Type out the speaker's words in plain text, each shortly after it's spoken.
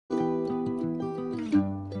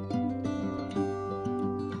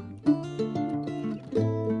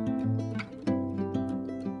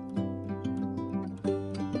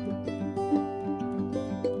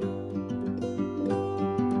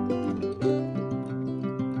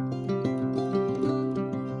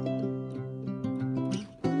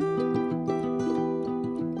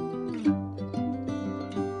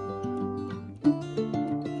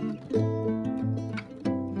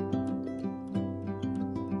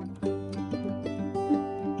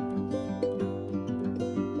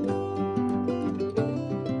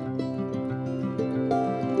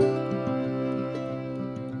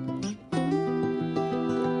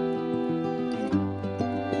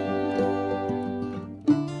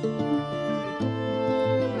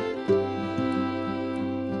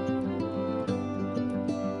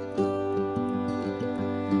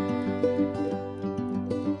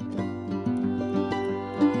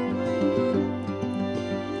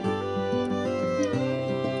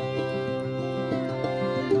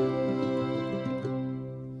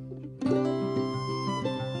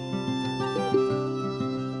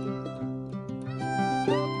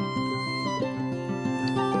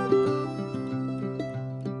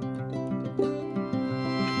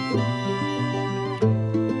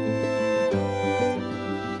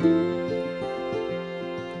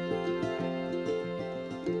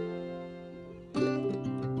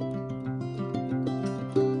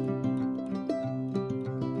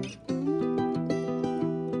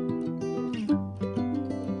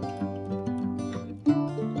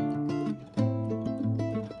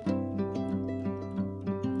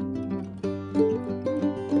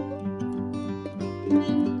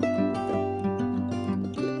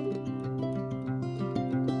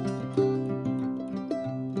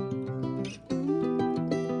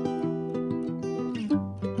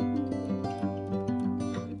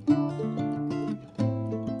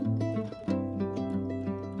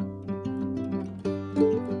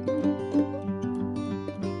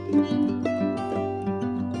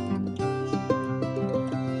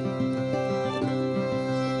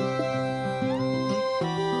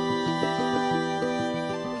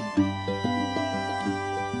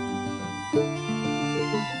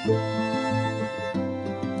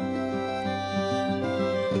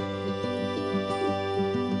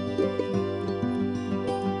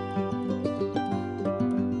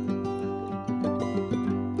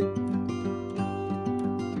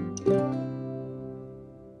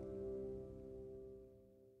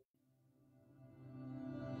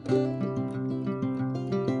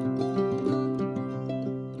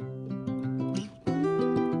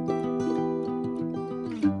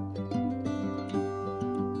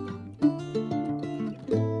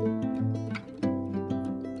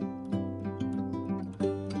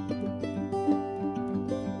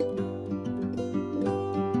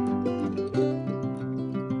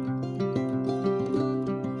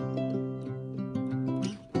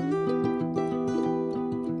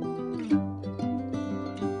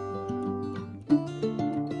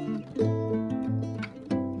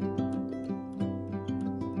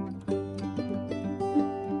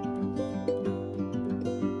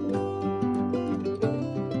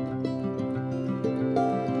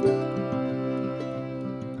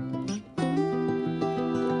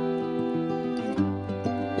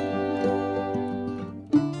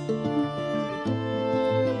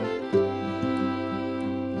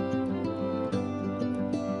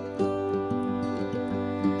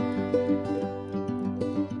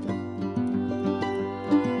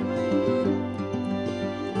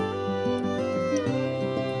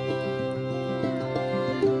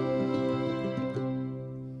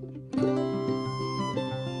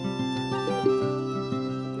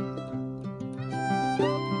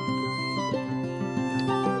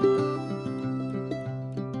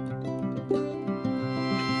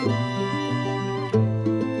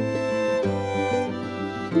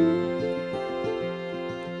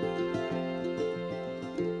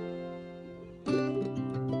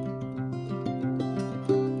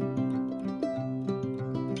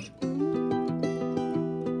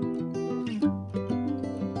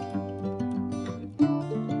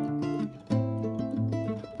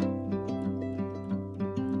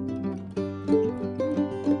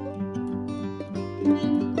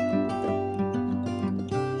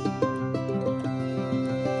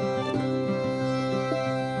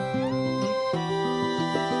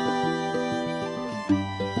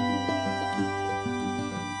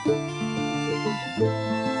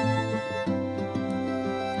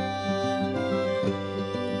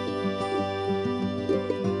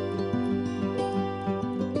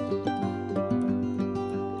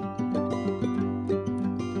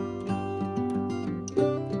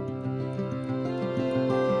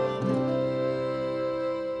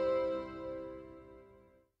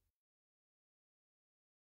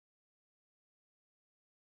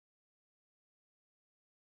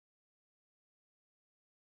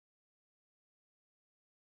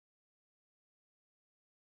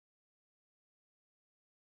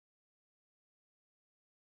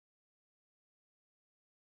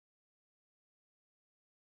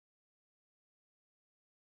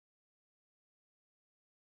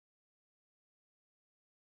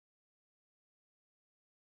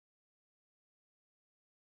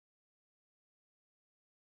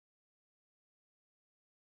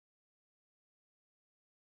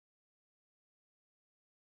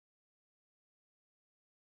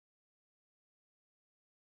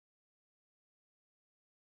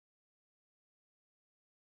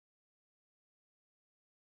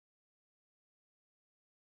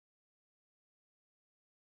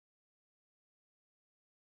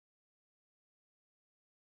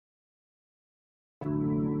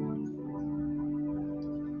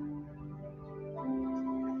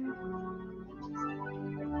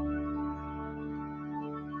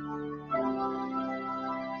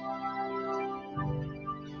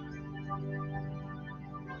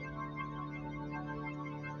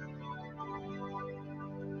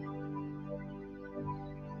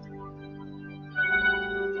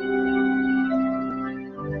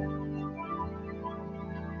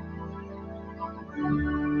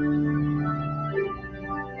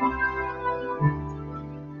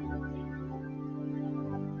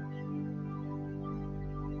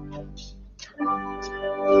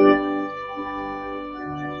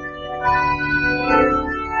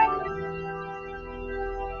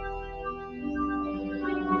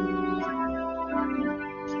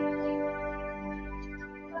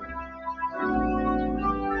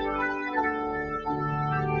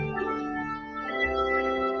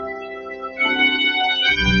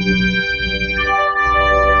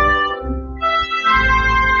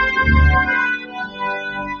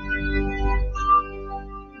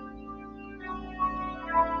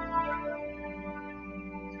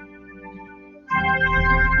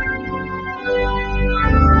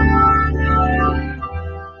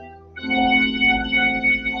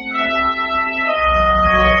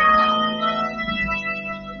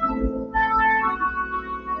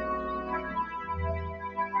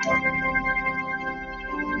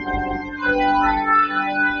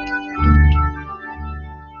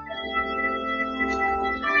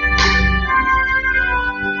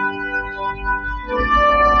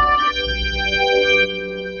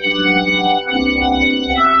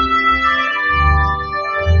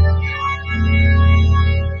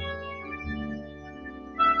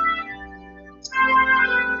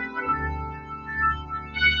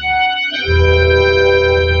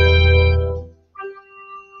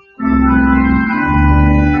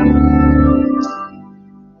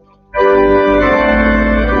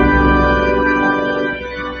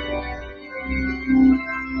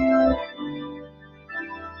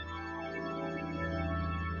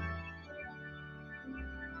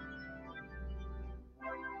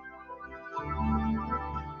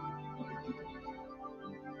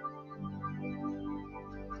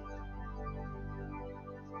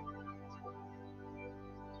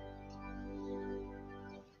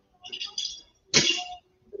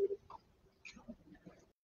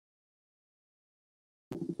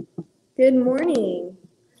Good morning.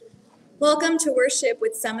 Welcome to worship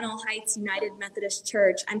with Seminole Heights United Methodist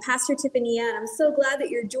Church. I'm Pastor Tiffany, and I'm so glad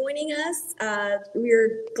that you're joining us.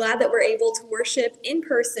 We're glad that we're able to worship in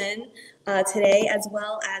person today, as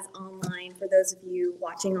well as online for those of you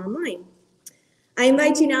watching online. I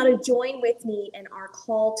invite you now to join with me in our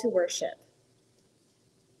call to worship.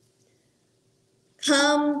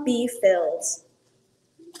 Come be filled.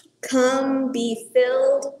 Come be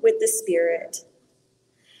filled with the Spirit.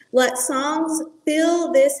 Let songs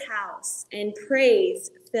fill this house and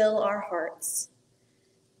praise fill our hearts.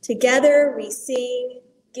 Together we sing,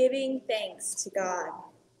 giving thanks to God.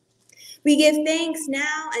 We give thanks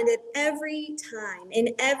now and at every time,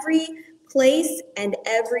 in every place and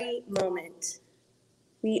every moment.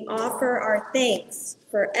 We offer our thanks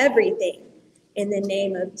for everything in the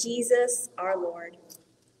name of Jesus, our Lord.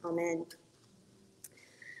 Amen.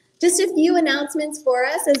 Just a few announcements for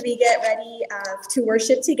us as we get ready to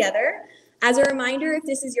worship together. As a reminder, if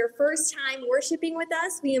this is your first time worshiping with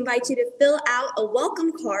us, we invite you to fill out a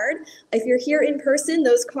welcome card. If you're here in person,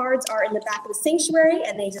 those cards are in the back of the sanctuary,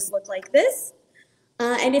 and they just look like this.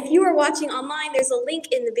 And if you are watching online, there's a link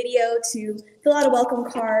in the video to fill out a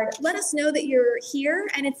welcome card. Let us know that you're here,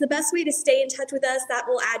 and it's the best way to stay in touch with us. That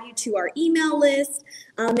will add you to our email list.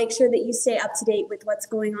 Make sure that you stay up to date with what's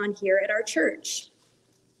going on here at our church.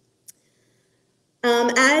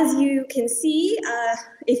 As you can see,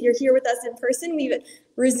 if you're here with us in person, we've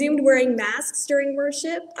resumed wearing masks during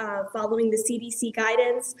worship, following the CDC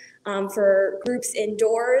guidance for groups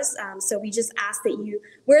indoors. So we just ask that you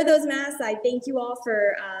wear those masks. I thank you all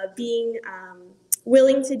for being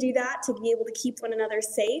willing to do that, to be able to keep one another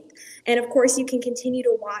safe. And of course, you can continue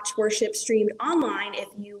to watch worship streamed online if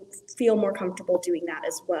you feel more comfortable doing that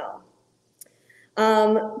as well.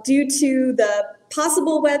 Due to the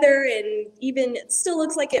possible weather, and even it still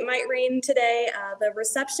looks like it might rain today, the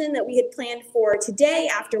reception that we had planned for today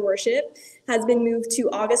after worship has been moved to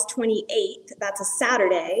August 28th. That's a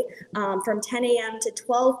Saturday, from 10 a.m. to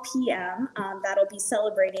 12 p.m. That'll be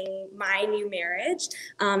celebrating my new marriage,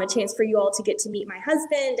 a chance for you all to get to meet my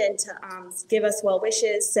husband and to give us well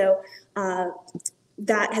wishes. So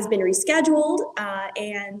that has been rescheduled,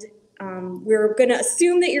 and we're going to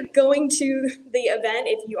assume that you're going to the event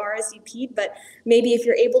if you RSVP'd, but maybe if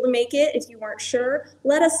you're able to make it, if you weren't sure,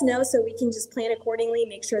 let us know so we can just plan accordingly,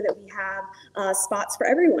 make sure that we have spots for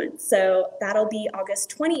everyone. So that'll be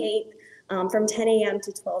August 28th from 10 a.m.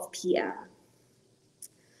 to 12 p.m.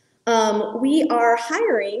 We are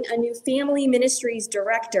hiring a new family ministries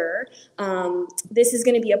director. This is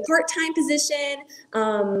going to be a part-time position,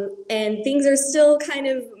 and things are still kind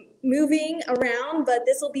of moving around, but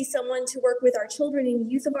this will be someone to work with our children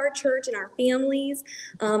and youth of our church and our families.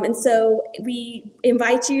 And so we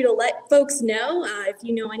invite you to let folks know if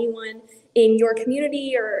you know anyone in your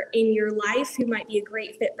community or in your life who might be a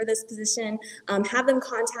great fit for this position. Have them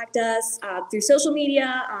contact us through social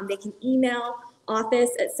media. They can email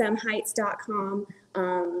office@semheights.com.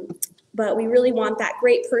 But we really want that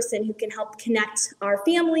great person who can help connect our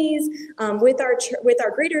families with our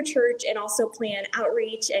greater church, and also plan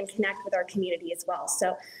outreach and connect with our community as well.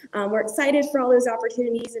 So we're excited for all those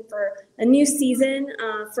opportunities and for a new season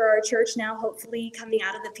for our church now, hopefully coming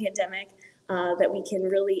out of the pandemic, that we can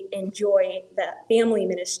really enjoy the family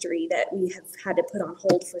ministry that we have had to put on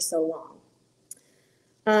hold for so long.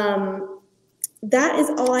 That is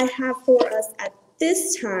all I have for us at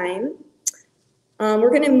this time.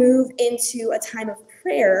 We're going to move into a time of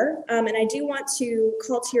prayer, and I do want to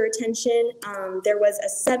call to your attention, there was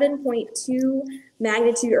a 7.2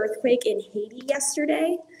 magnitude earthquake in Haiti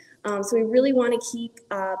yesterday, so we really want to keep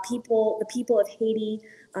the people of Haiti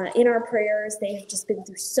in our prayers. They have just been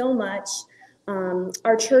through so much.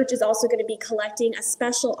 Our church is also going to be collecting a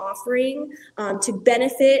special offering to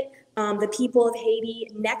benefit the people of Haiti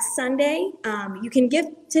next Sunday. You can give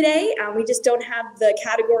today. We just don't have the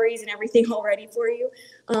categories and everything all ready for you.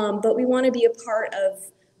 But we want to be a part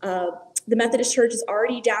of, the Methodist Church is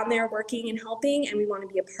already down there working and helping, and we want to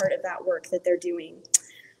be a part of that work that they're doing.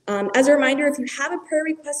 As a reminder, if you have a prayer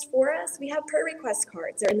request for us, we have prayer request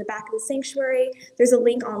cards. They're in the back of the sanctuary. There's a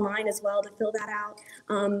link online as well to fill that out.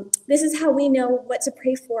 This is how we know what to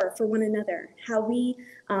pray for one another, how we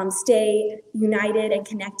stay united and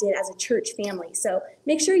connected as a church family. So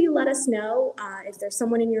make sure you let us know if there's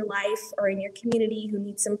someone in your life or in your community who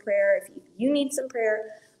needs some prayer. If you need some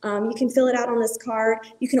prayer, you can fill it out on this card.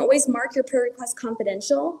 You can always mark your prayer request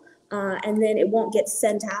confidential. And then it won't get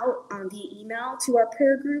sent out via email to our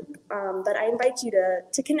prayer group. But I invite you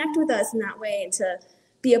to connect with us in that way and to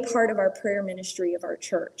be a part of our prayer ministry of our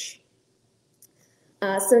church.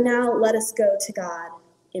 So now let us go to God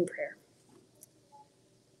in prayer.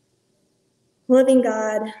 Loving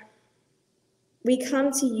God, we come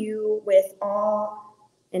to you with awe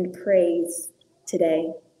and praise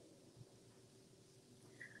today.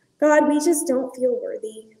 God, we just don't feel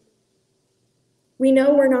worthy. We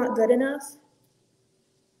know we're not good enough,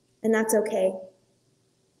 and that's okay.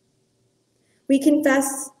 We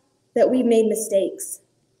confess that we've made mistakes.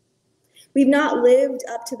 We've not lived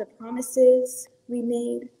up to the promises we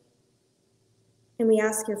made, and we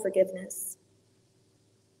ask your forgiveness.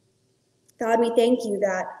 God, we thank you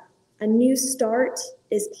that a new start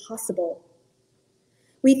is possible.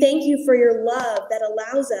 We thank you for your love that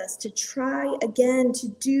allows us to try again, to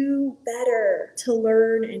do better, to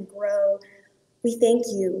learn and grow. We thank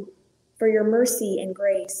you for your mercy and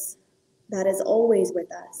grace that is always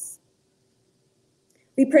with us.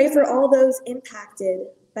 We pray for all those impacted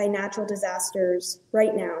by natural disasters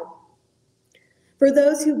right now. For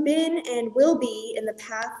those who've been and will be in the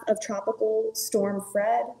path of Tropical Storm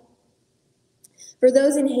Fred. For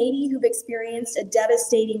those in Haiti who've experienced a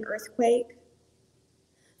devastating earthquake.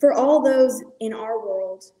 For all those in our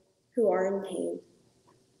world who are in pain.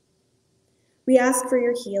 We ask for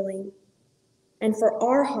your healing, and for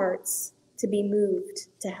our hearts to be moved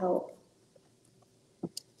to help.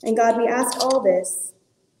 And God, we ask all this,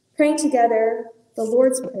 praying together the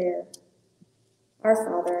Lord's Prayer. Our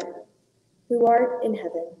Father, who art in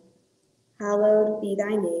heaven, hallowed be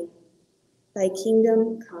thy name. Thy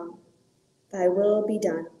kingdom come, thy will be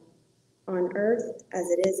done, on earth as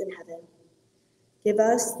it is in heaven. Give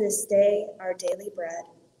us this day our daily bread,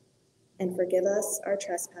 and forgive us our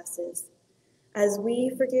trespasses, as we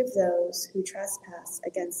forgive those who trespass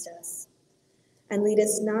against us. And lead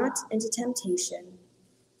us not into temptation,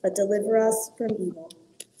 but deliver us from evil.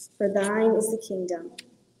 For thine is the kingdom,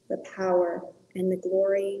 the power, and the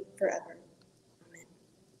glory forever. Amen.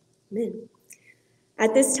 Amen.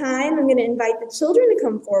 At this time, I'm going to invite the children to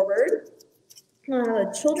come forward. We'll have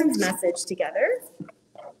a children's message together.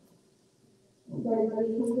 Everybody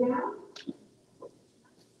come down.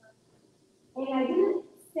 And I didn't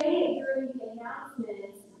say it during the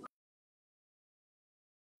announcements.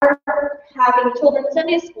 We're having Children's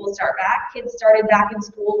Sunday School start back. Kids started back in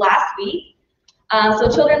school last week. So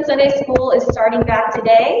Children's Sunday School is starting back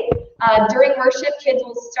today. During worship, kids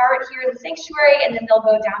will start here in the sanctuary, and then they'll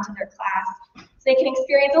go down to their class. So they can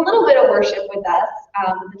experience a little bit of worship with us,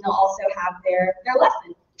 and they'll also have their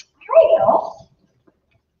lesson. All right, y'all.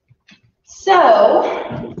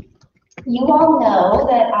 So, you all know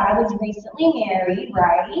that I was recently married,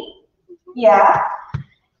 right? Yeah.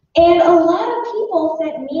 And a lot of people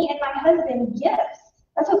sent me and my husband gifts.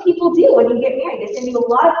 That's what people do when you get married. They send you a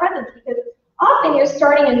lot of presents because often you're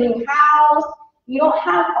starting a new house. You don't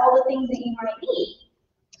have all the things that you might need.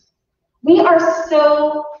 We are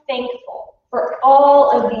so thankful for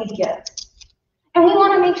all of these gifts. And we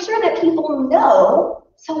want to make sure that people know,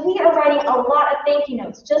 so we are writing a lot of thank you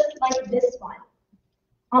notes, just like this one.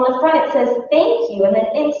 On the front it says thank you, and then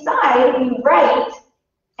inside we write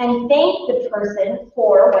and thank the person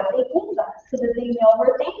for what they gave us so that they know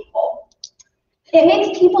we're thankful. It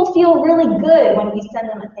makes people feel really good when we send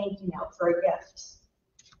them a thank you note for a gift.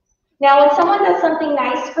 Now, when someone does something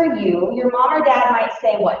nice for you, your mom or dad might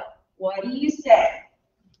say what? What do you say?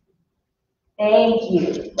 Thank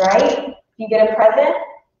you, right? If you get a present,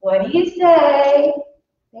 what do you say?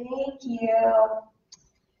 Thank you.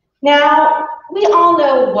 Now, we all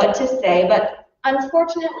know what to say, but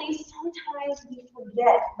unfortunately, sometimes we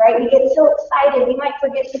forget, right? We get so excited, we might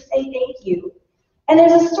forget to say thank you. And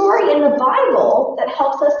there's a story in the Bible that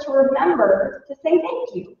helps us to remember to say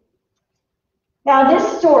thank you. Now,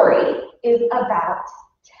 this story is about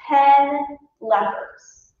 10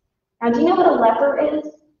 lepers. Now, do you know what a leper is?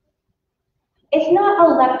 It's not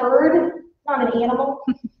a leopard, not an animal.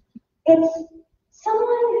 It's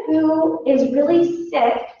someone who is really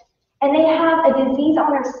sick and they have a disease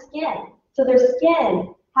on their skin. So their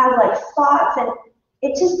skin has like spots and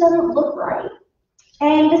it just doesn't look right.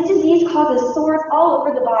 And this disease causes sores all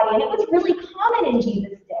over the body, and it was really common in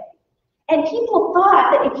Jesus' day. And people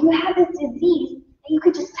thought that if you had this disease, you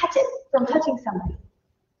could just touch it from touching somebody.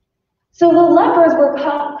 So the lepers were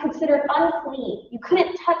considered unclean. You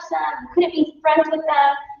couldn't touch them, you couldn't be friends with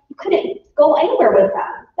them, you couldn't go anywhere with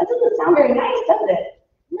them. That doesn't sound very nice, does it?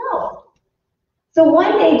 No. So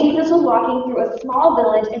one day Jesus was walking through a small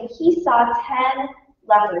village and he saw 10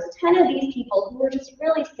 lepers, 10 of these people who were just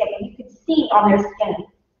really sick and you could see on their skin.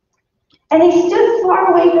 And they stood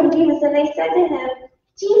far away from Jesus and they said to him,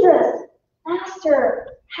 Jesus, Master,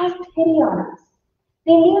 have pity on us.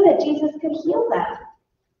 They knew that Jesus could heal them.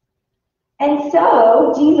 And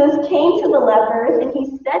so Jesus came to the lepers and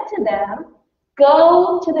he said to them,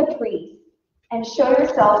 go to the priest and show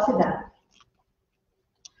yourselves to them.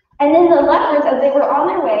 And then the lepers, as they were on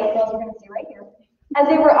their way, so we're going to see right here, as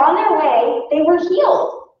they were on their way, they were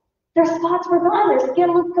healed. Their spots were gone. Their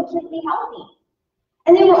skin looked completely healthy.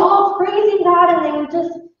 And they were all praising God, and they were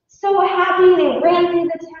just so happy. They ran through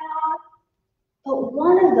the town. But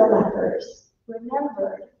one of the lepers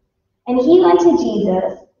remembered, and he went to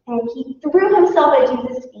Jesus, and he threw himself at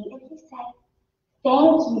Jesus' feet, and he said,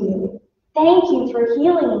 thank you for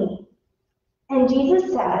healing me. And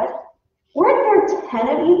Jesus said, weren't there 10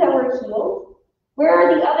 of you that were healed? Where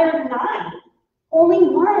are the other 9? Only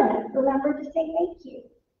one remembered to say thank you.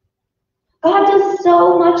 God does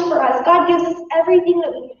so much for us. God gives us everything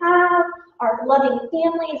that we have, our loving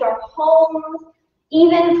families, our homes,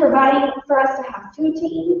 even providing for us to have food to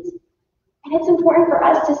eat. And it's important for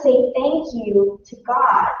us to say thank you to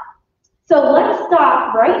God. So let's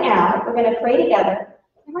stop right now. We're going to pray together.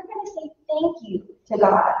 And we're going to say thank you to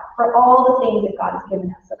God for all the things that God has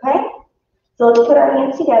given us, okay? So let's put our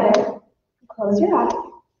hands together. Close your eyes.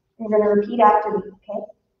 And we're going to repeat after me, okay?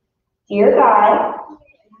 Dear God,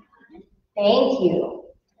 thank you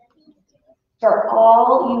for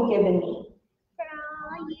all you've given me.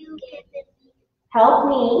 Help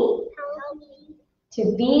me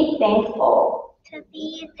to be thankful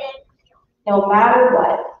no matter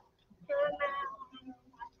what.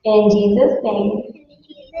 In Jesus' name,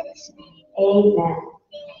 amen.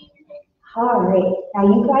 All right, now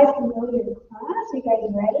you guys can go to your class. Are you guys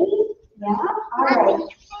ready? Yeah? All right.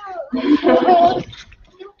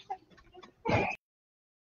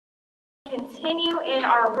 Continue in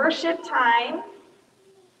our worship time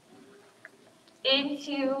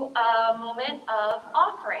into a moment of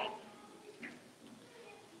offering.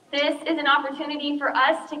 This is an opportunity for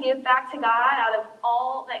us to give back to God out of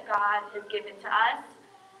all that God has given to us,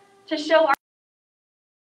 to show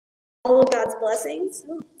all of God's blessings.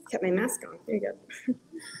 Oh, kept my mask on. There you go.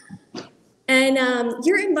 And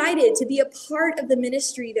you're invited to be a part of the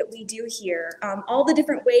ministry that we do here. All the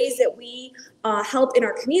different ways that we help in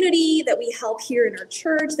our community, that we help here in our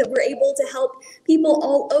church, that we're able to help people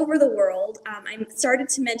all over the world. I started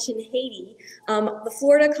to mention Haiti. The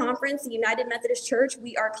Florida Conference, the United Methodist Church,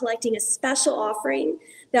 we are collecting a special offering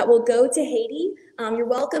that will go to Haiti. You're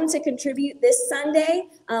welcome to contribute this Sunday.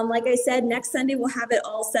 Like I said, next Sunday we'll have it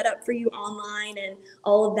all set up for you online and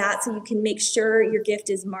all of that, so you can make sure your gift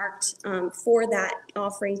is marked for that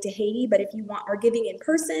offering to Haiti. But if you are giving in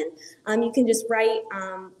person, you can just write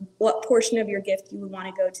what portion of your gift you would want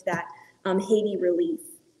to go to that Haiti relief.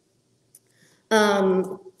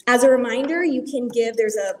 As a reminder, you can give.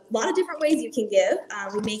 There's a lot of different ways you can give.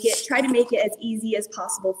 We try to make it as easy as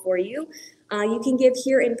possible for you. You can give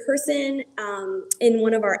here in person in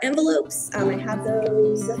one of our envelopes. I have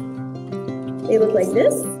those. They look like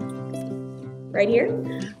this, right here.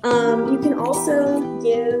 You can also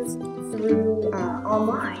give through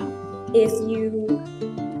online. If you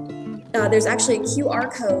there's actually a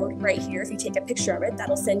QR code right here. If you take a picture of it,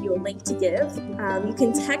 that'll send you a link to give. You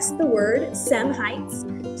can text the word SEM Heights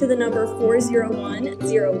to the number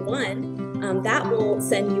 40101. That will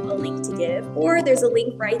send you a link to give. Or there's a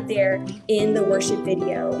link right there in the worship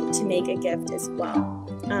video to make a gift as well.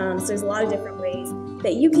 So there's a lot of different ways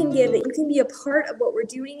that you can give, that you can be a part of what we're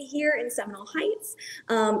doing here in Seminole Heights,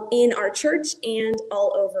 in our church, and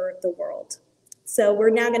all over the world. So we're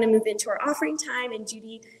now going to move into our offering time, and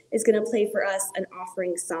Judy is going to play for us an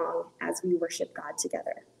offering song as we worship God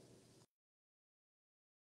together.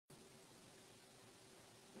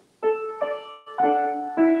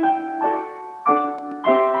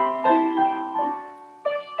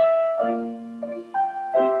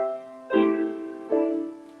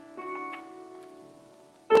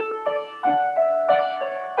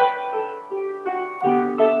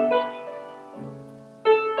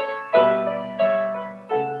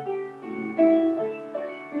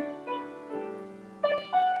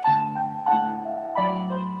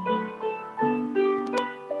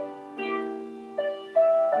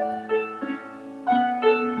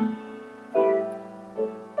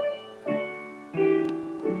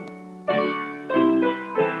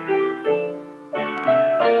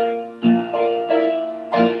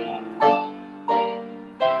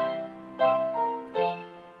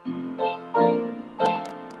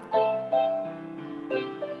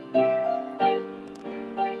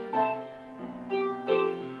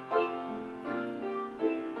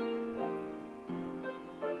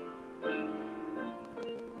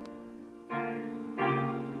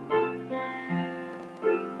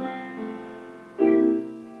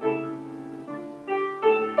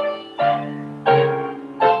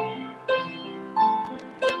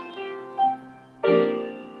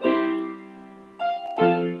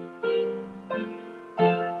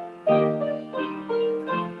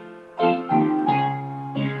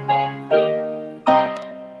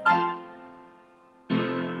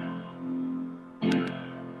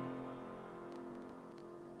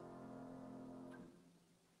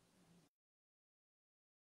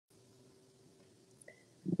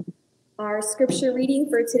 Our scripture reading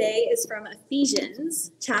for today is from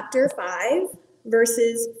Ephesians chapter 5,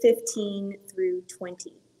 verses 15 through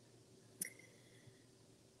 20.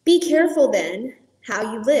 Be careful then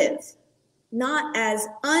how you live, not as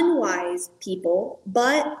unwise people,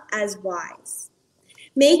 but as wise,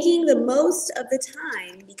 making the most of the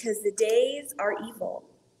time because the days are evil.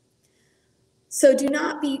 So do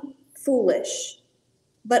not be foolish,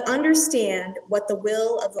 but understand what the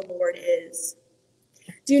will of the Lord is.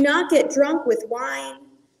 Do not get drunk with wine,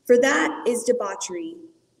 for that is debauchery,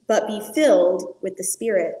 but be filled with the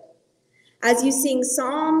Spirit. As you sing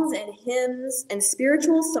psalms and hymns and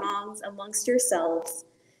spiritual songs amongst yourselves,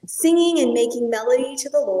 singing and making melody to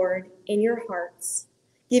the Lord in your hearts,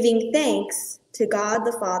 giving thanks to God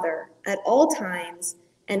the Father at all times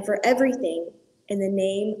and for everything in the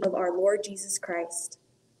name of our Lord Jesus Christ.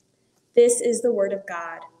 This is the word of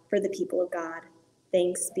God for the people of God.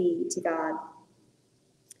 Thanks be to God.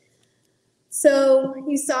 So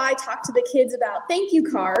you saw I talked to the kids about thank you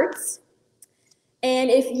cards. And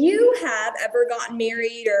if you have ever gotten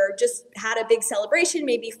married or just had a big celebration,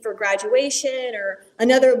 maybe for graduation or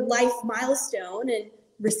another life milestone and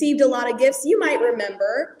received a lot of gifts, you might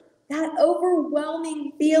remember that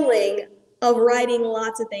overwhelming feeling of writing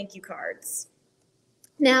lots of thank you cards.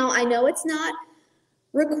 Now, I know it's not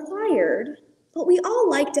required, but we all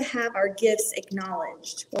like to have our gifts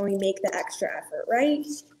acknowledged when we make the extra effort, right?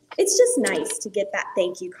 It's just nice to get that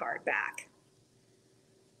thank you card back.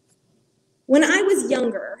 When I was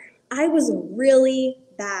younger, I was really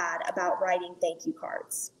bad about writing thank you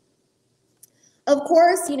cards. Of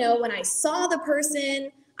course, when I saw the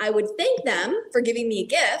person, I would thank them for giving me a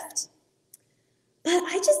gift, but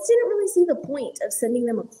I just didn't really see the point of sending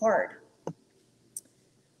them a card.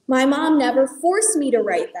 My mom never forced me to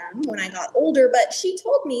write them when I got older, but she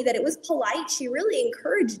told me that it was polite. She really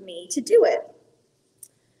encouraged me to do it.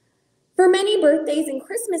 For many birthdays and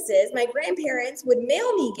Christmases, my grandparents would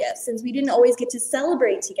mail me gifts since we didn't always get to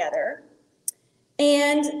celebrate together.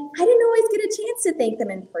 And I didn't always get a chance to thank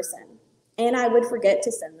them in person, and I would forget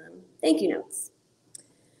to send them thank you notes.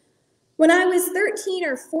 When I was 13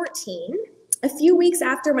 or 14, a few weeks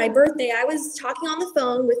after my birthday, I was talking on the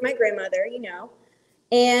phone with my grandmother,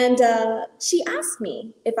 and she asked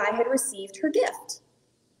me if I had received her gift.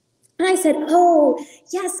 And I said, oh,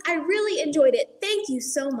 yes, I really enjoyed it. Thank you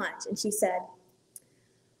so much. And she said,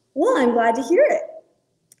 well, I'm glad to hear it.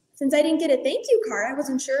 Since I didn't get a thank you card, I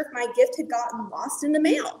wasn't sure if my gift had gotten lost in the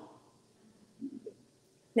mail.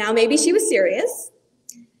 Now, maybe she was serious.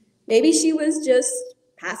 Maybe she was just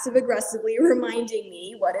passive-aggressively reminding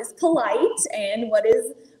me what is polite and what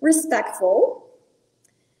is respectful.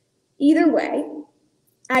 Either way,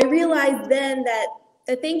 I realized then that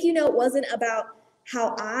the thank you note wasn't about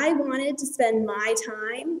how I wanted to spend my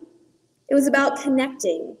time. It was about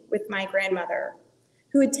connecting with my grandmother,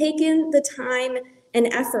 who had taken the time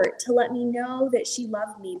and effort to let me know that she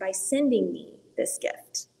loved me by sending me this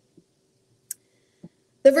gift.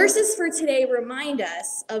 The verses for today remind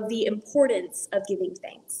us of the importance of giving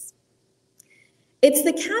thanks. It's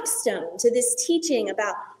the capstone to this teaching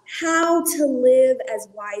about how to live as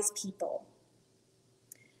wise people.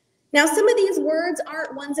 Now, some of these words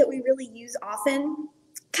aren't ones that we really use often.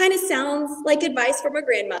 Kind of sounds like advice from a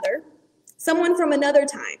grandmother, someone from another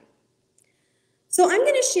time. So I'm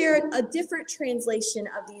going to share a different translation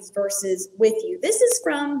of these verses with you. This is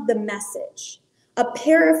from The Message, a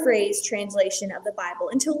paraphrased translation of the Bible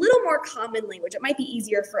into a little more common language. It might be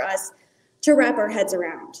easier for us to wrap our heads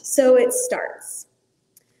around. So it starts.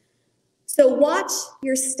 So watch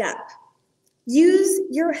your step. Use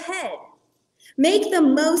your head. Make the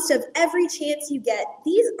most of every chance you get.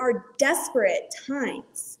 These are desperate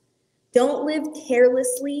times. Don't live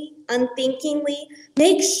carelessly, unthinkingly.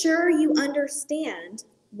 Make sure you understand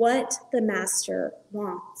what the master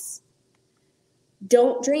wants.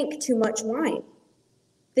 Don't drink too much wine.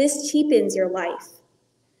 This cheapens your life.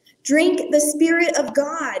 Drink the Spirit of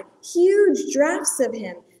God, huge draughts of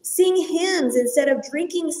Him. Sing hymns instead of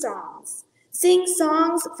drinking songs. Sing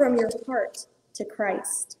songs from your heart to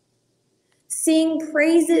Christ. Sing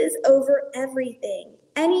praises over everything.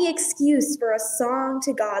 Any excuse for a song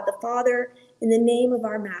to God the Father in the name of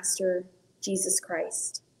our Master, Jesus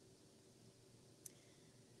Christ.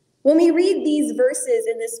 When we read these verses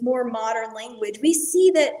in this more modern language, we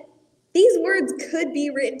see that these words could be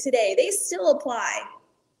written today. They still apply.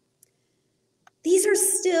 These are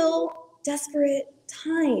still desperate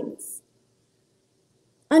times.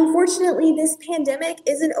 Unfortunately, this pandemic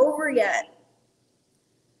isn't over yet.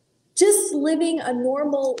 Just living a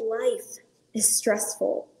normal life is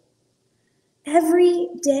stressful. Every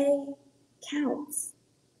day counts.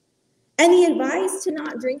 And the advice to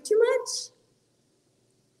not drink too much,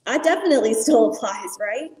 that definitely still applies,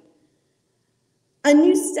 right? A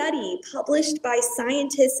new study published by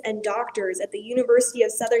scientists and doctors at the University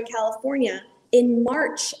of Southern California in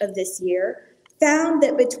March of this year found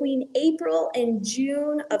that between April and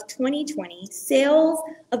June of 2020, sales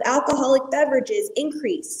of alcoholic beverages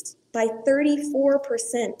increased by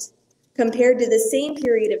 34% compared to the same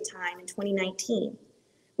period of time in 2019,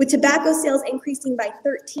 with tobacco sales increasing by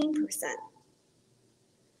 13%.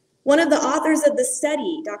 One of the authors of the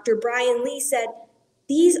study, Dr. Brian Lee, said,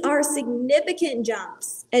 "These are significant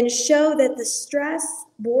jumps and show that the stress,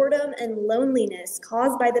 boredom, and loneliness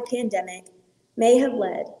caused by the pandemic may have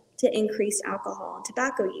led to increased alcohol and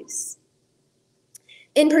tobacco use."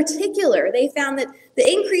 In particular, they found that the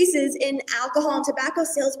increases in alcohol and tobacco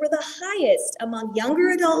sales were the highest among younger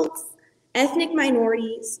adults, ethnic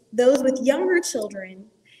minorities, those with younger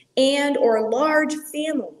children, and or large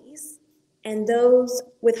families, and those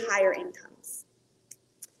with higher incomes.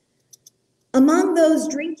 Among those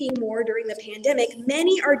drinking more during the pandemic,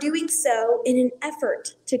 many are doing so in an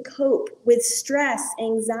effort to cope with stress,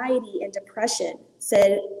 anxiety, and depression,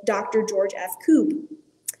 said Dr. George F. Koob,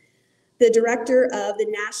 the director of the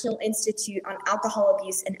National Institute on Alcohol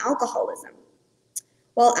Abuse and Alcoholism.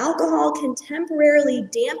 While alcohol can temporarily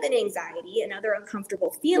dampen anxiety and other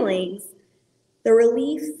uncomfortable feelings, the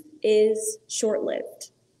relief is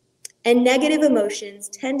short-lived, and negative emotions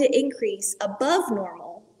tend to increase above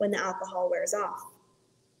normal when the alcohol wears off.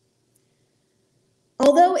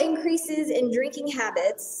 Although increases in drinking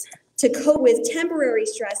habits to cope with temporary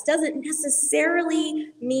stress doesn't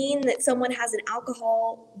necessarily mean that someone has an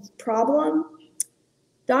alcohol problem,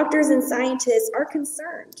 doctors and scientists are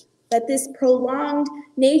concerned that this prolonged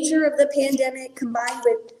nature of the pandemic combined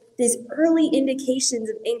with these early indications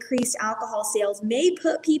of increased alcohol sales may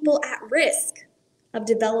put people at risk of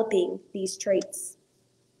developing these traits.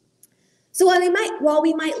 So while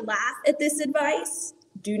we might laugh at this advice,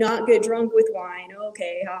 do not get drunk with wine,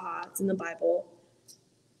 okay, haha, it's in the Bible.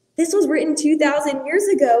 This was written 2,000 years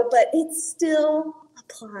ago, but it still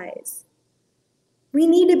applies. We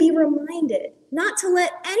need to be reminded not to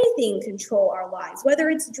let anything control our lives, whether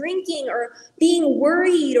it's drinking or being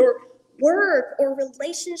worried or work or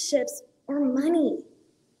relationships or money.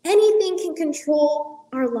 Anything can control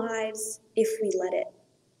our lives if we let it.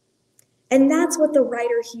 And that's what the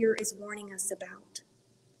writer here is warning us about.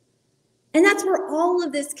 And that's where all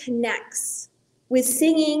of this connects with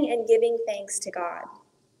singing and giving thanks to God.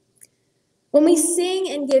 When we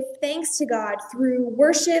sing and give thanks to God through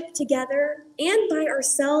worship together and by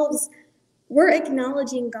ourselves, we're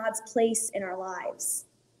acknowledging God's place in our lives.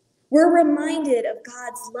 We're reminded of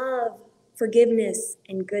God's love, forgiveness,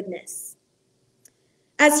 and goodness.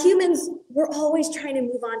 As humans, we're always trying to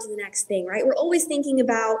move on to the next thing, right? We're always thinking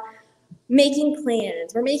about making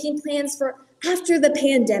plans. We're making plans for after the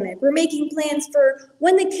pandemic. We're making plans for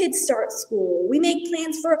when the kids start school. We make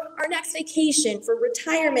plans for our next vacation, for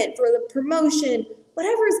retirement, for the promotion,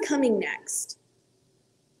 whatever is coming next.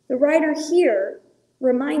 The writer here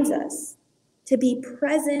reminds us to be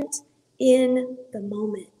present in the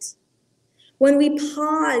moment. When we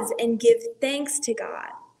pause and give thanks to God,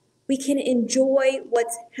 we can enjoy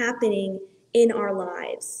what's happening in our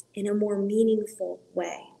lives in a more meaningful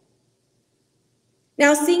way.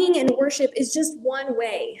 Now, singing and worship is just one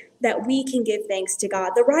way that we can give thanks to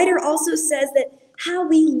God. The writer also says that how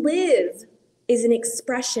we live is an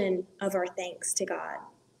expression of our thanks to God.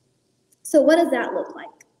 So what does that look like?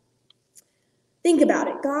 Think about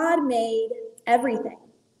it. God made everything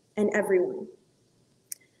and everyone.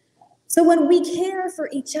 So when we care for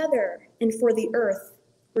each other and for the earth,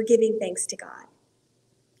 we're giving thanks to God.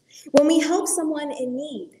 When we help someone in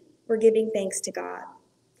need, we're giving thanks to God.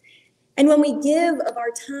 And when we give of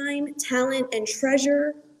our time, talent, and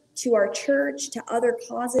treasure to our church, to other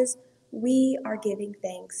causes, we are giving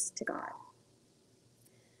thanks to God.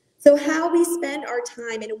 So how we spend our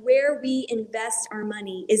time and where we invest our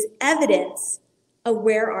money is evidence of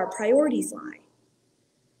where our priorities lie.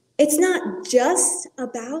 It's not just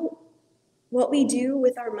about what we do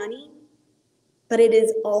with our money, but it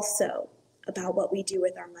is also about what we do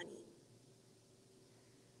with our money.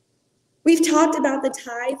 We've talked about the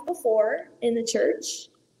tithe before in the church.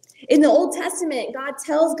 In the Old Testament, God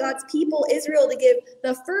tells God's people, Israel, to give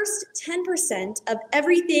the first 10% of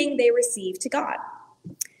everything they receive to God.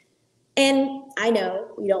 And I know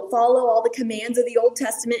we don't follow all the commands of the Old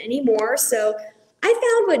Testament anymore, so I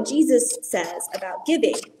found what Jesus says about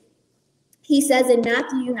giving. He says in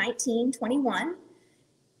Matthew 19:21,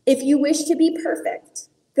 "If you wish to be perfect,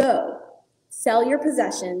 go, sell your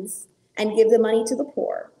possessions, and give the money to the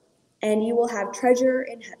poor, and you will have treasure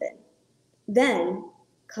in heaven. Then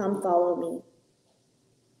come follow me."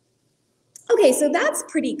 Okay, so that's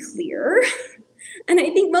pretty clear. And I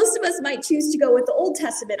think most of us might choose to go with the Old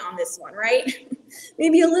Testament on this one, right?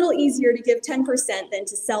 Maybe a little easier to give 10% than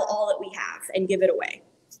to sell all that we have and give it away.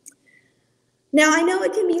 Now, I know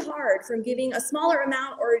it can be hard from giving a smaller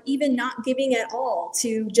amount or even not giving at all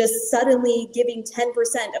to just suddenly giving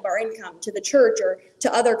 10% of our income to the church or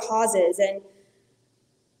to other causes. And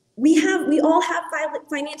we all have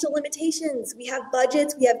financial limitations. We have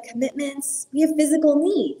budgets, we have commitments, we have physical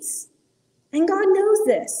needs. And God knows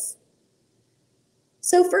this.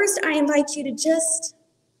 So first, I invite you to just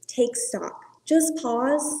take stock. Just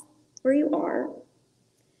pause where you are.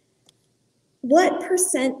 What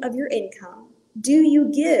percent of your income do you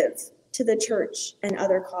give to the church and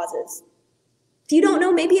other causes? If you don't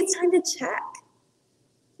know, maybe it's time to check.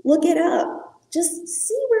 Look it up. Just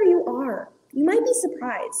see where you are. You might be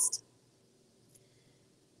surprised.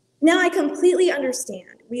 Now, I completely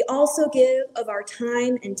understand. We also give of our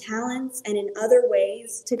time and talents and in other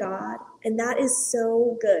ways to God, and that is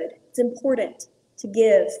so good. It's important to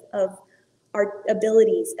give of our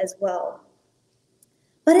abilities as well.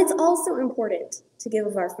 But it's also important to give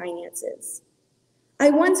of our finances.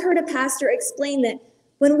 I once heard a pastor explain that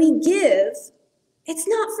when we give, it's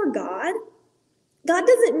not for God. God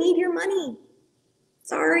doesn't need your money.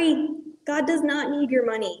 Sorry, God does not need your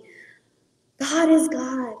money. God is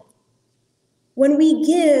God. When we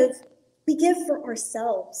give for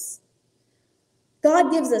ourselves. God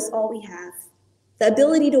gives us all we have, the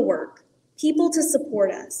ability to work, people to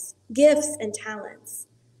support us, gifts and talents.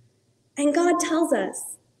 And God tells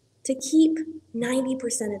us to keep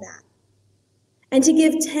 90% of that and to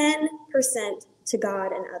give 10% to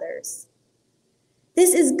God and others.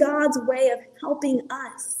 This is God's way of helping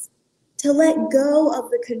us to let go of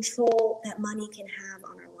the control that money can have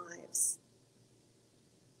on our lives.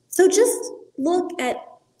 So just look at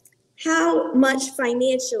how much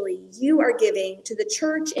financially you are giving to the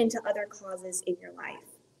church and to other causes in your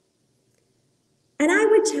life. And I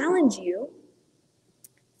would challenge you,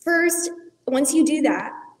 first, once you do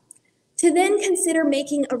that, to then consider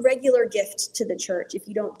making a regular gift to the church if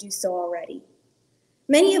you don't do so already.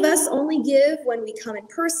 Many of us only give when we come in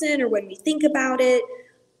person or when we think about it,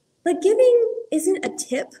 but giving isn't a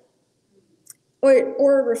tip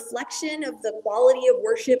or a reflection of the quality of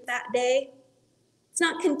worship that day. It's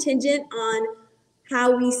not contingent on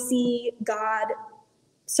how we see God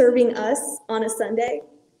serving us on a Sunday.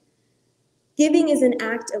 Giving is an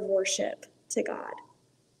act of worship to God.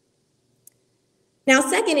 Now,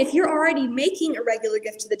 second, if you're already making a regular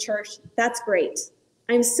gift to the church, that's great.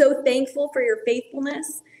 I'm so thankful for your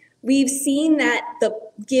faithfulness. We've seen that the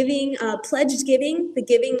giving, pledged giving, the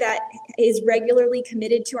giving that is regularly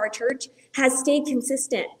committed to our church, has stayed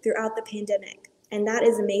consistent throughout the pandemic. And that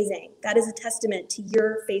is amazing. That is a testament to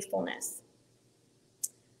your faithfulness.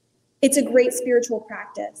 It's a great spiritual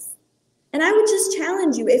practice. And I would just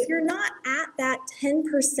challenge you, if you're not at that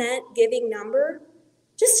 10% giving number,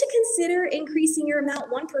 just to consider increasing your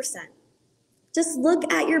amount 1%. Just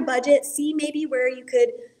look at your budget, see maybe where you could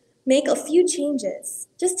make a few changes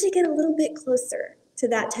just to get a little bit closer to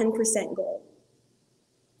that 10% goal.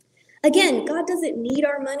 Again, God doesn't need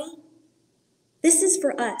our money. This is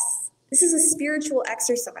for us. This is a spiritual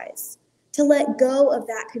exercise to let go of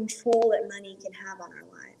that control that money can have on our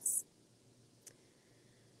lives.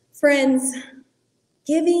 Friends,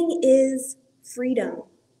 giving is freedom.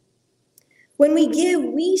 When we give,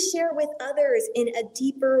 we share with others in a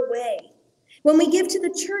deeper way. When we give to the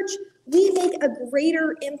church, we make a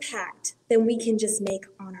greater impact than we can just make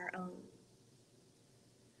on our own.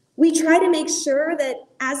 We try to make sure that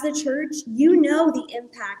as the church, you know the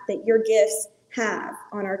impact that your gifts have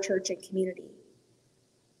on our church and community.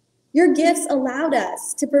 Your gifts allowed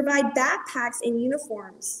us to provide backpacks and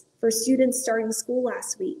uniforms for students starting school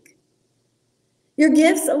last week. Your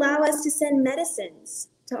gifts allow us to send medicines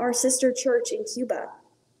to our sister church in Cuba.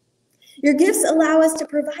 Your gifts allow us to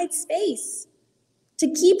provide space to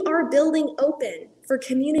keep our building open for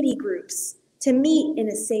community groups to meet in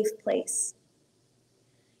a safe place.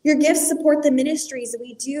 Your gifts support the ministries that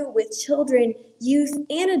we do with children, youth,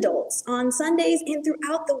 and adults on Sundays and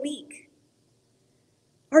throughout the week.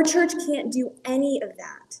 Our church can't do any of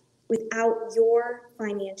that without your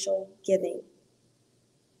financial giving.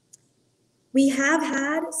 We have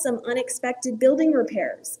had some unexpected building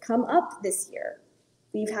repairs come up this year.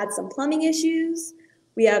 We've had some plumbing issues.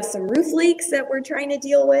 We have some roof leaks that we're trying to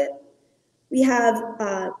deal with. We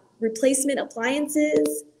have replacement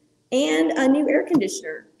appliances and a new air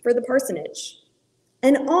conditioner for the parsonage.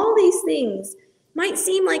 And all these things might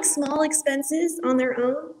seem like small expenses on their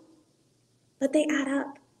own, but they add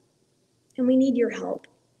up, and we need your help.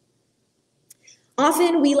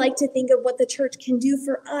 Often we like to think of what the church can do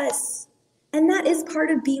for us, and that is part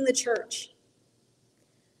of being the church.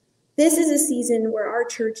 This is a season where our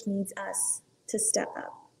church needs us to step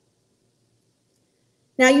up.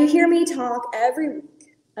 Now, you hear me talk every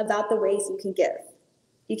week about the ways you can give.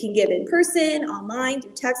 You can give in person, online,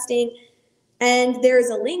 through texting, and there's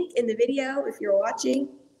a link in the video if you're watching.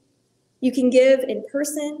 You can give in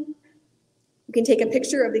person. You can take a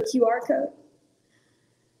picture of the QR code.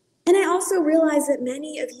 And I also realize that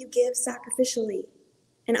many of you give sacrificially,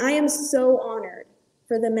 and I am so honored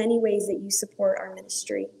for the many ways that you support our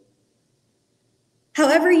ministry.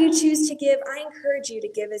 However you choose to give, I encourage you to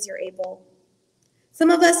give as you're able. Some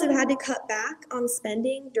of us have had to cut back on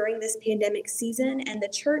spending during this pandemic season, and the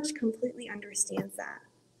church completely understands that.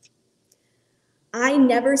 I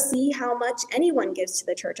never see how much anyone gives to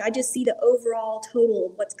the church. I just see the overall total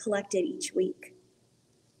of what's collected each week.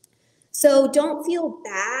 So don't feel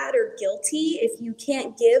bad or guilty if you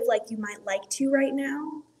can't give like you might like to right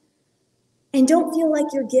now. And don't feel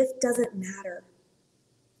like your gift doesn't matter.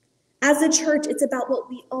 As a church, it's about what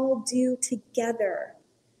we all do together.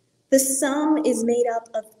 The sum is made up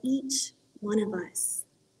of each one of us.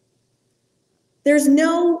 There's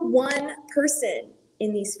no one person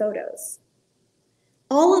in these photos.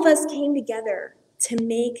 All of us came together to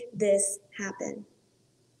make this happen.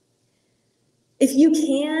 If you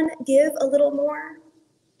can give a little more,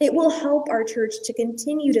 it will help our church to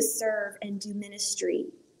continue to serve and do ministry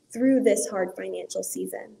through this hard financial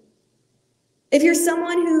season. If you're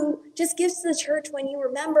someone who just gives to the church when you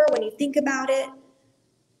remember, when you think about it,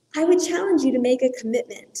 I would challenge you to make a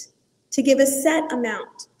commitment to give a set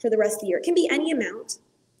amount for the rest of the year. It can be any amount.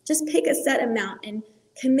 Just pick a set amount and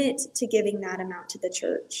commit to giving that amount to the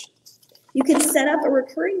church. You can set up a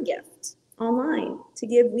recurring gift online to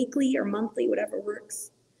give weekly or monthly, whatever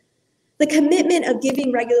works. The commitment of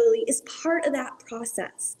giving regularly is part of that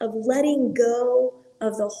process of letting go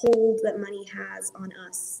of the hold that money has on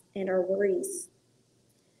us and our worries.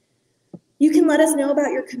 You can let us know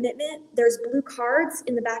about your commitment. There's blue cards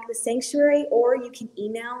in the back of the sanctuary, or you can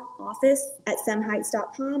email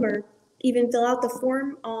office@semheights.com or even fill out the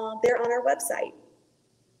form there on our website.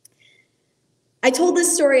 I told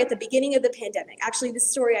this story at the beginning of the pandemic. Actually, this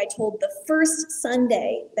story I told the first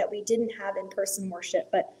Sunday that we didn't have in-person worship,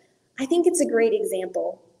 but I think it's a great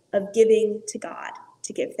example of giving to God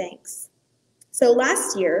to give thanks. So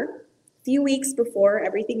last year, a few weeks before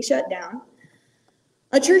everything shut down,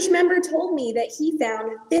 a church member told me that he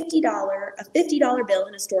found a $50 bill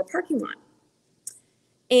in a store parking lot.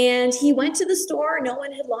 And he went to the store, no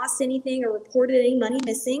one had lost anything or reported any money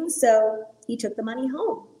missing, so he took the money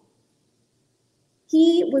home.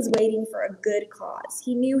 He was waiting for a good cause.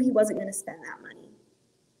 He knew he wasn't going to spend that money.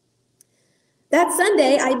 That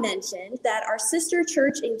Sunday, I mentioned that our sister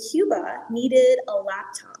church in Cuba needed a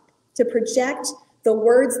laptop to project the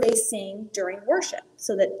words they sing during worship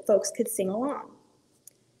so that folks could sing along.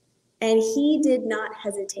 and he did not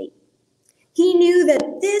hesitate. He knew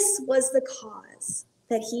that this was the cause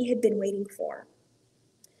that he had been waiting for.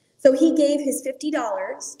 So he gave his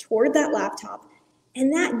 $50 toward that laptop,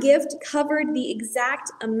 and that gift covered the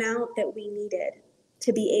exact amount that we needed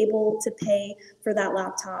to be able to pay for that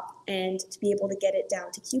laptop and to be able to get it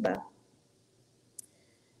down to Cuba.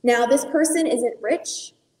 Now, this person isn't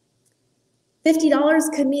rich.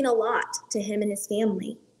 $50 could mean a lot to him and his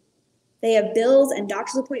family. They have bills and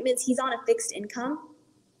doctor's appointments. He's on a fixed income.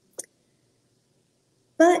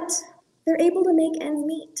 But they're able to make ends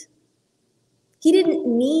meet. He didn't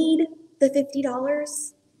need the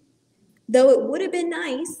 $50, though it would have been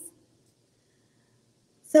nice.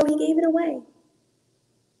 So he gave it away.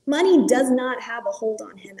 Money does not have a hold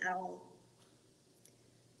on him at all.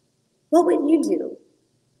 What would you do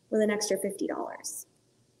with an extra $50?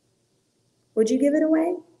 Would you give it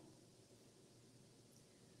away?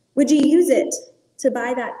 Would you use it to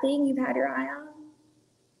buy that thing you've had your eye on?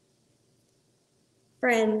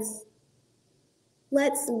 Friends,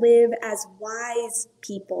 let's live as wise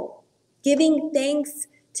people, giving thanks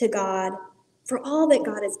to God for all that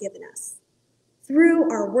God has given us.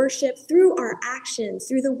 Through our worship, through our actions,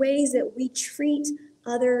 through the ways that we treat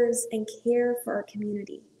others and care for our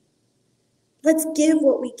community. Let's give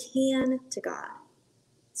what we can to God,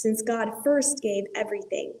 since God first gave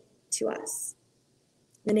everything to us.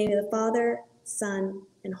 In the name of the Father, Son,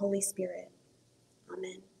 and Holy Spirit.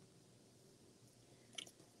 Amen.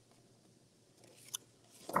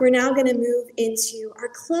 We're now going to move into our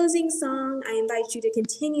closing song. I invite you to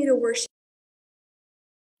continue to worship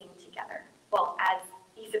together. Well, as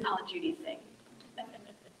Isabel and Judy sing.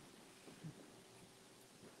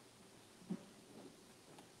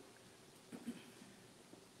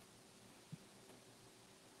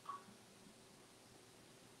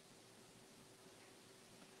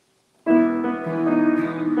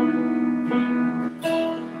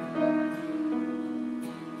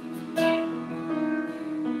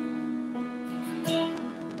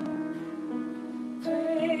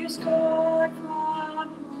 Praise God from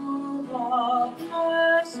whom all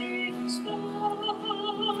blessings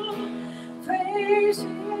flow. Praise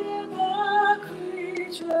Him, the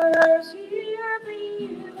creatures here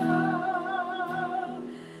below.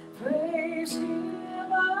 Praise Him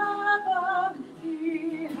above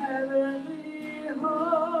the heavenly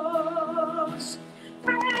hosts.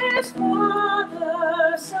 Praise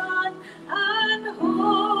Father, Son, and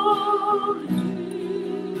Holy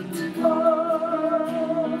Ghost.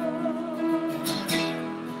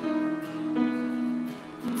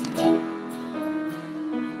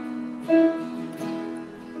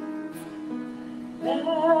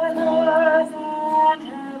 Let earth and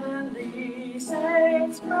heavenly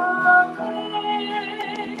saints proclaim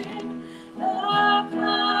the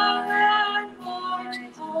power and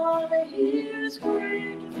might of His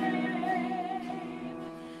great name.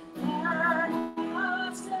 Let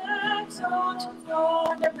us exalt the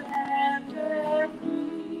dependent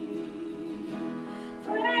Queen.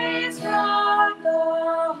 Praise God, the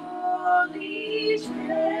Holy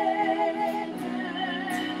Trinity.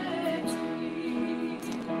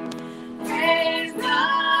 Praise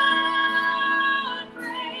God,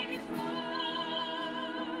 praise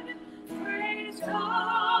God, praise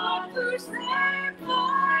God who saved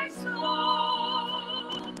my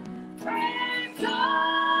soul. Praise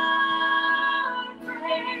God,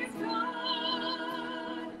 praise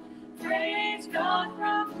God, praise God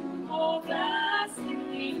from whom all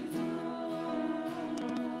blessings flow.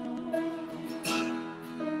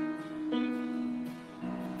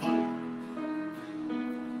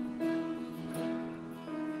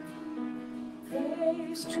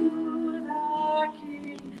 Praise to the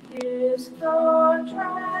King, His throne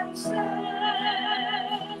transcends,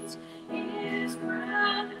 His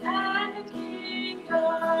grand and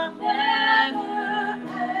kingdom never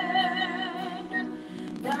end.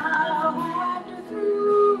 Now and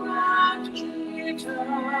throughout eternity,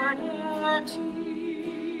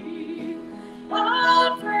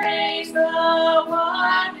 I'll praise the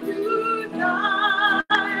one who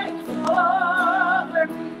died for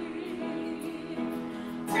me.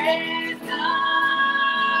 Praise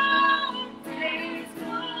God, praise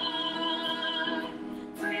God,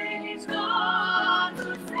 praise God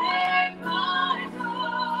who saved my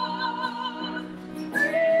soul.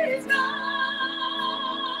 Praise God,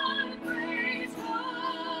 praise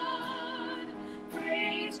God,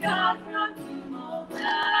 praise God from whom all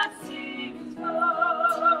blessings flow.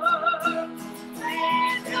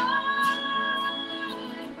 Praise God,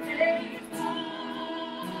 praise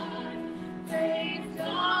God, praise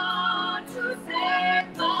God who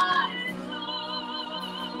saved my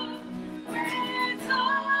soul. Praise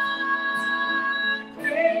God,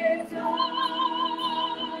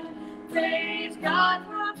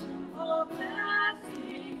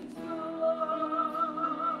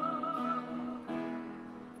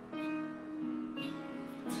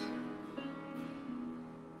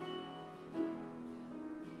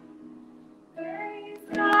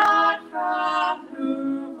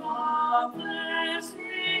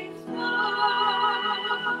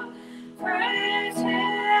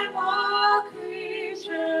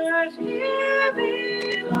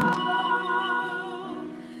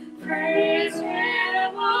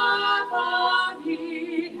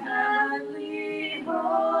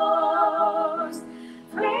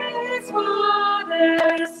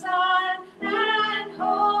 Father, Son, and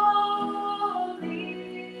Holy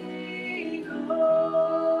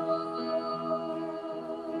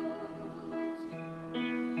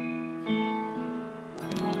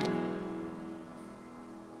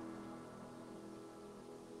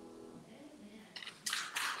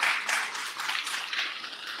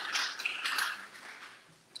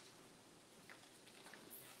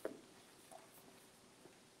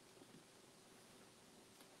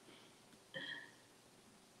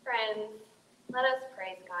Friends, let us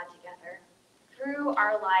praise God together through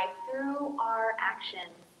our life, through our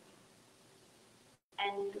actions,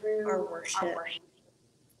 and through Our worship. Our worship.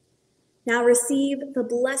 Now receive the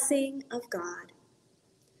blessing of God,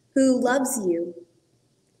 who loves you,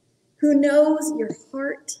 who knows your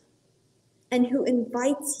heart, and who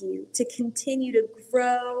invites you to continue to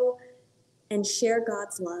grow and share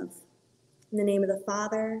God's love. In the name of the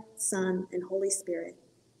Father, Son, and Holy Spirit.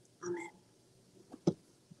 Amen.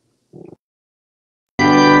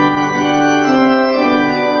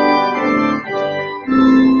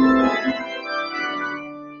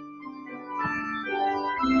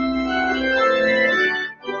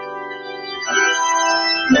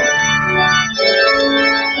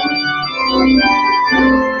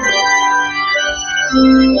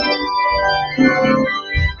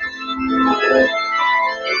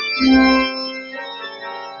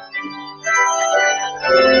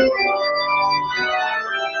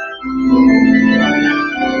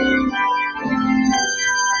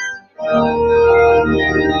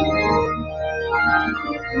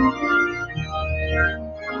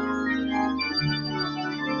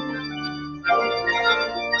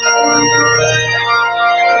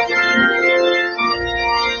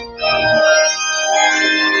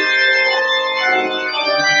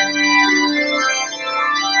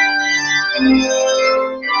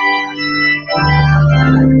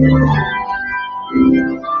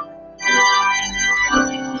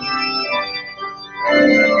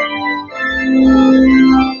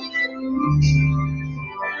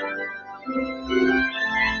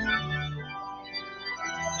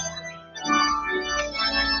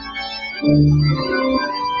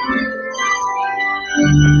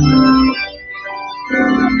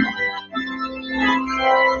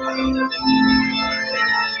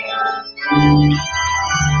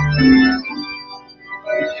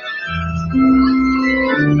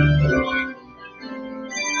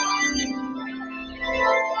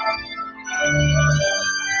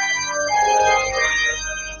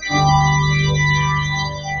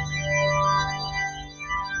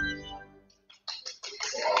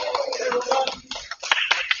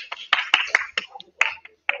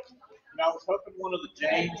 I was hoping one of the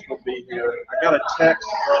James would be here. I got a text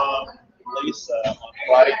from Lisa on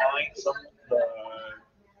Friday night. Someone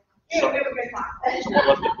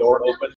left the door open.